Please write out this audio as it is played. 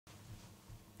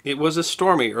It was a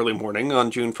stormy early morning on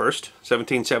June 1st,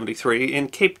 1773, in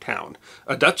Cape Town,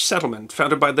 a Dutch settlement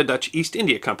founded by the Dutch East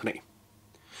India Company.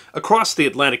 Across the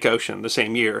Atlantic Ocean the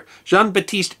same year,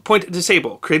 Jean-Baptiste Point de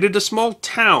Sable created a small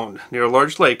town near a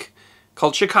large lake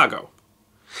called Chicago.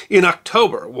 In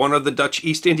October, one of the Dutch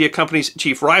East India Company's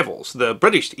chief rivals, the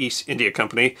British East India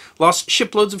Company, lost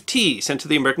shiploads of tea sent to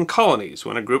the American colonies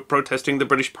when a group protesting the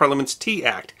British Parliament's Tea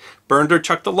Act burned or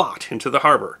chucked the lot into the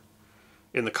harbor.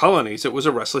 In the colonies, it was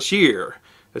a restless year,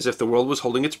 as if the world was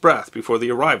holding its breath before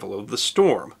the arrival of the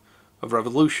storm of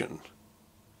revolution.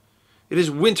 It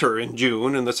is winter in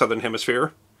June in the southern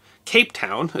hemisphere. Cape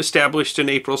Town, established in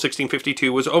April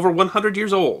 1652, was over 100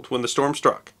 years old when the storm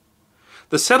struck.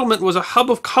 The settlement was a hub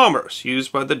of commerce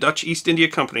used by the Dutch East India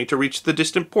Company to reach the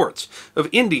distant ports of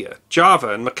India, Java,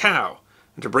 and Macau,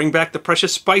 and to bring back the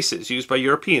precious spices used by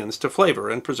Europeans to flavor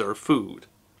and preserve food.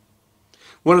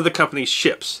 One of the company's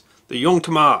ships, the Jonge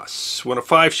Thomas, one of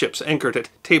 5 ships anchored at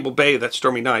Table Bay that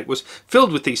stormy night, was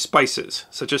filled with these spices,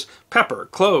 such as pepper,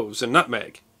 cloves, and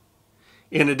nutmeg.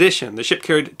 In addition, the ship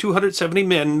carried 270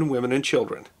 men, women, and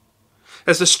children.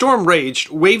 As the storm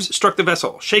raged, waves struck the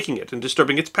vessel, shaking it and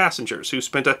disturbing its passengers, who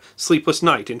spent a sleepless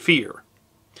night in fear.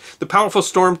 The powerful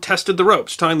storm tested the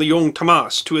ropes tying the Jonge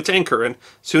Thomas to its anchor, and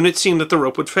soon it seemed that the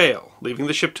rope would fail, leaving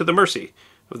the ship to the mercy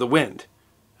of the wind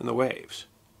and the waves.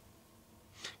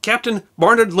 Captain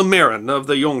Barnard Lemarin of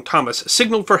the Jonge Thomas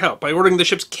signaled for help by ordering the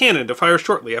ship's cannon to fire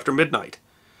shortly after midnight.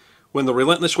 When the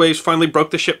relentless waves finally broke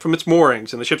the ship from its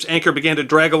moorings and the ship's anchor began to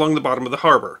drag along the bottom of the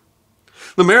harbor,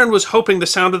 Lemarin was hoping the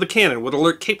sound of the cannon would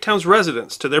alert Cape Town's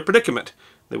residents to their predicament.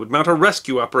 They would mount a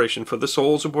rescue operation for the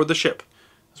souls aboard the ship,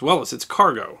 as well as its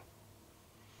cargo.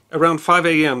 Around 5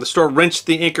 a.m., the storm wrenched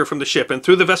the anchor from the ship and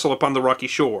threw the vessel upon the rocky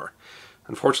shore.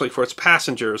 Unfortunately for its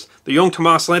passengers, the Jonge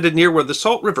Thomas landed near where the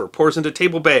Salt River pours into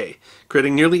Table Bay,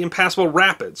 creating nearly impassable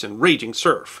rapids and raging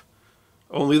surf.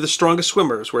 Only the strongest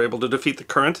swimmers were able to defeat the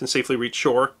current and safely reach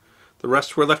shore. The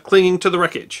rest were left clinging to the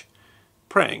wreckage,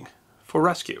 praying for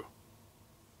rescue.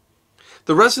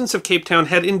 The residents of Cape Town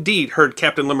had indeed heard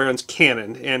Captain Lemarin's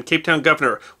cannon, and Cape Town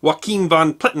Governor Joachim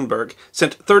van Plettenberg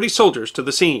sent 30 soldiers to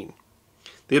the scene.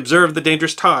 They observed the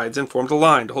dangerous tides and formed a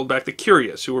line to hold back the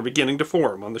curious who were beginning to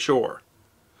form on the shore.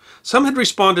 Some had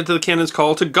responded to the cannon's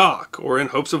call to gawk, or in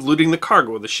hopes of looting the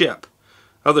cargo of the ship.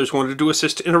 Others wanted to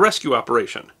assist in a rescue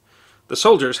operation. The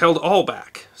soldiers held all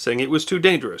back, saying it was too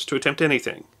dangerous to attempt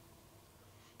anything.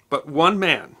 But one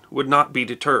man would not be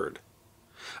deterred.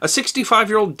 A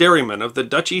 65-year-old dairyman of the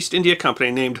Dutch East India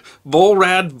Company named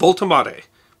Wolraad Woltemade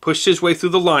pushed his way through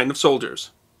the line of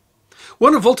soldiers.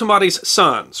 One of Woltemade's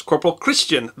sons, Corporal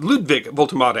Christian Ludwig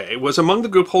Woltemade, was among the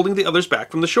group holding the others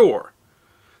back from the shore.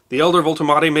 The elder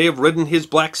Woltemade may have ridden his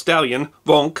black stallion,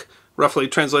 Vonk, roughly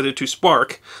translated to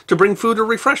Spark, to bring food or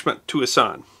refreshment to his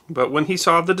son, but when he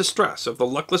saw the distress of the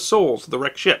luckless souls of the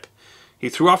wrecked ship, he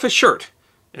threw off his shirt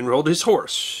and rolled his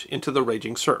horse into the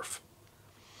raging surf.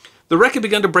 The wreck had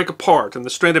begun to break apart, and the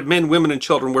stranded men, women, and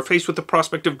children were faced with the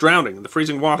prospect of drowning in the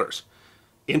freezing waters.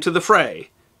 Into the fray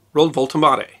rolled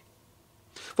Woltemade.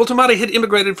 Woltemade had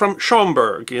immigrated from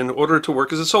Schomberg in order to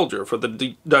work as a soldier for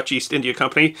the Dutch East India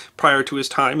Company prior to his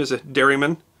time as a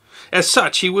dairyman. As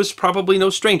such, he was probably no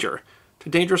stranger to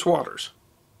dangerous waters.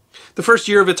 The first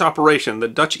year of its operation, the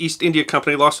Dutch East India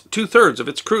Company lost 2/3 of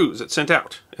its crews it sent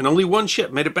out, and only one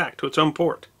ship made it back to its own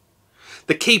port.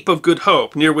 The Cape of Good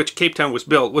Hope, near which Cape Town was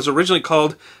built, was originally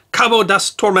called Cabo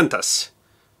das Tormentas,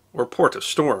 or Port of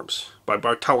Storms, by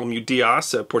Bartolomeu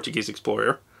Dias, a Portuguese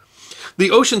explorer.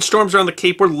 The ocean storms around the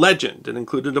Cape were legend, and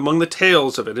included among the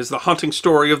tales of it is the haunting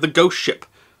story of the ghost ship,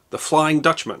 the Flying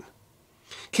Dutchman.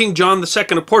 King John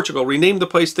II of Portugal renamed the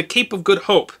place the Cape of Good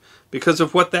Hope because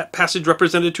of what that passage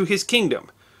represented to his kingdom,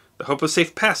 the hope of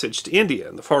safe passage to India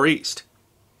and the Far East.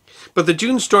 But the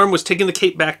June storm was taking the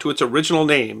Cape back to its original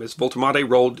name as Woltemade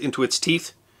rolled into its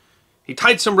teeth. He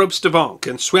tied some ropes to Vonk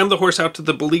and swam the horse out to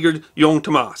the beleaguered Jonge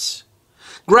Thomas.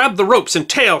 "Grab the ropes and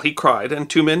tail," he cried, and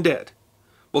 2 men dead.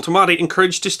 Woltemade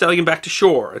encouraged his stallion back to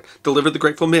shore and delivered the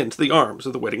grateful men to the arms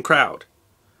of the waiting crowd.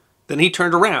 Then he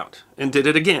turned around and did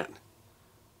it again,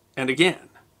 and again,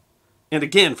 and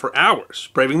again for hours,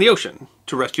 braving the ocean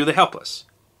to rescue the helpless.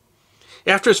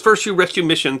 After his first few rescue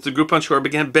missions, the group on shore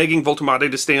began begging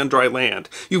Woltemade to stay on dry land.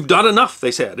 "You've done enough,"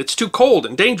 they said. "It's too cold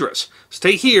and dangerous.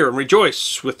 Stay here and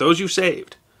rejoice with those you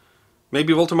saved."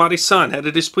 Maybe Woltemade's son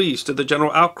added his pleas to the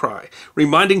general outcry,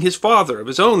 reminding his father of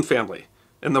his own family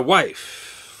and the wife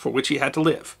for which he had to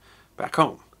live back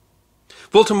home.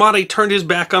 Woltemade turned his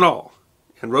back on all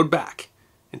and rode back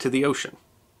into the ocean.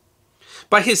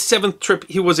 By his 7th trip,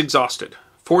 he was exhausted.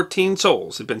 14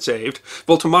 souls had been saved,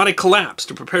 Woltemade collapsed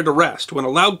and prepared to rest when a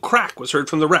loud crack was heard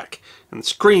from the wreck, and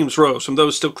screams rose from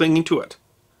those still clinging to it.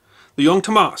 The Jonge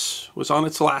Thomas was on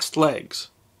its last legs.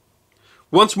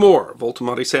 "Once more,"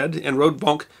 Woltemade said, and rowed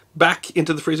Bonk back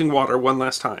into the freezing water one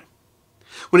last time.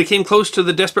 When he came close to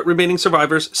the desperate remaining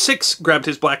survivors, 6 grabbed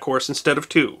his black horse instead of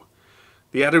 2.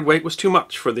 The added weight was too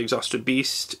much for the exhausted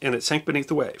beast, and it sank beneath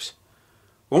the waves.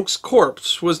 Bonk's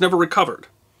corpse was never recovered.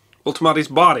 Woltemade's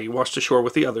body washed ashore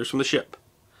with the others from the ship.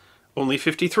 Only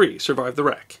 53 survived the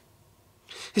wreck.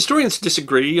 Historians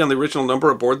disagree on the original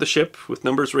number aboard the ship, with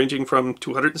numbers ranging from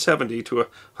 270 to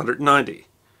 190.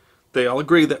 They all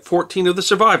agree that 14 of the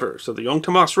survivors of the Jonge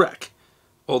Thomas wreck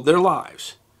owed their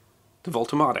lives to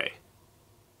Woltemade.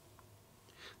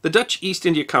 The Dutch East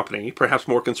India Company, perhaps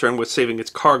more concerned with saving its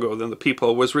cargo than the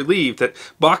people, was relieved that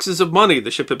boxes of money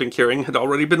the ship had been carrying had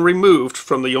already been removed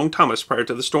from the Jonge Thomas prior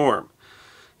to the storm.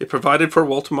 It provided for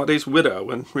Woltemade's widow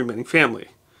and remaining family.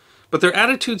 But their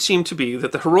attitude seemed to be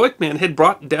that the heroic man had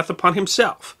brought death upon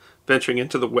himself, venturing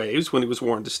into the waves when he was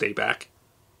warned to stay back.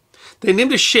 They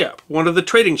named a ship, one of the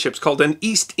trading ships, called an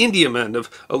East Indiaman of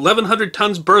 1,100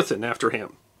 tons burthen after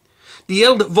him. The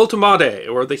Heroism Woltemade,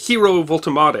 or the Hero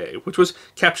Woltemade, which was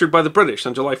captured by the British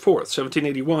on July 4th,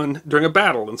 1781, during a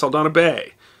battle in Saldanha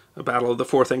Bay, a battle of the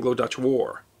Fourth Anglo-Dutch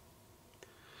War.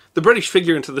 The British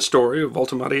figure into the story of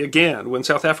Woltemade again when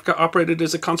South Africa operated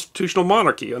as a constitutional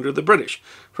monarchy under the British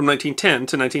from 1910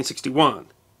 to 1961.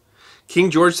 King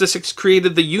George VI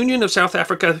created the Union of South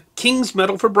Africa King's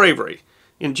Medal for Bravery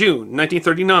in June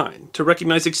 1939 to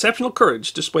recognize exceptional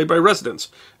courage displayed by residents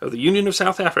of the Union of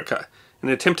South Africa in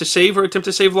an attempt to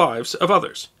save lives of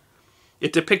others.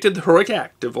 It depicted the heroic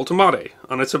act of Woltemade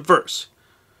on its obverse.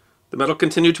 The medal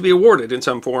continued to be awarded in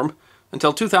some form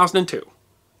until 2002.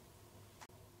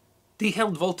 The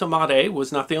Heroism Woltemade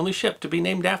was not the only ship to be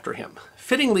named after him.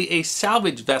 Fittingly, a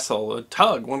salvage vessel, a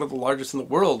tug, one of the largest in the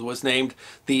world, was named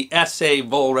the S.A.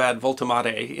 Wolraad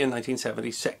Woltemade in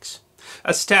 1976.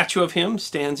 A statue of him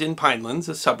stands in Pinelands,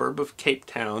 a suburb of Cape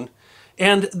Town,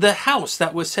 and the house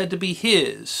that was said to be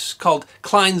his, called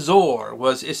Klein Zoor,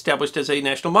 was established as a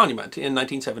national monument in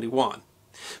 1971.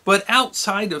 But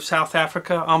outside of South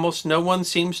Africa, almost no one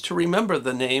seems to remember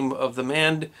the name of the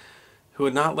man who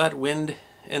would not let wind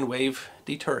and wave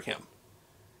deter him.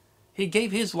 He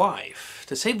gave his life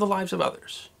to save the lives of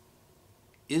others.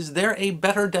 Is there a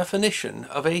better definition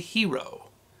of a hero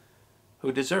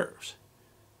who deserves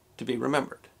to be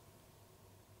remembered?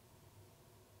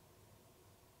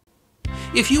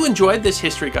 If you enjoyed this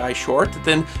History Guy short,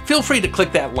 then feel free to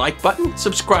click that like button,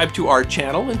 subscribe to our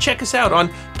channel, and check us out on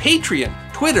Patreon,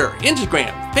 Twitter,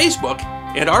 Instagram, Facebook,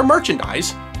 and our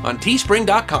merchandise on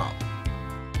teespring.com.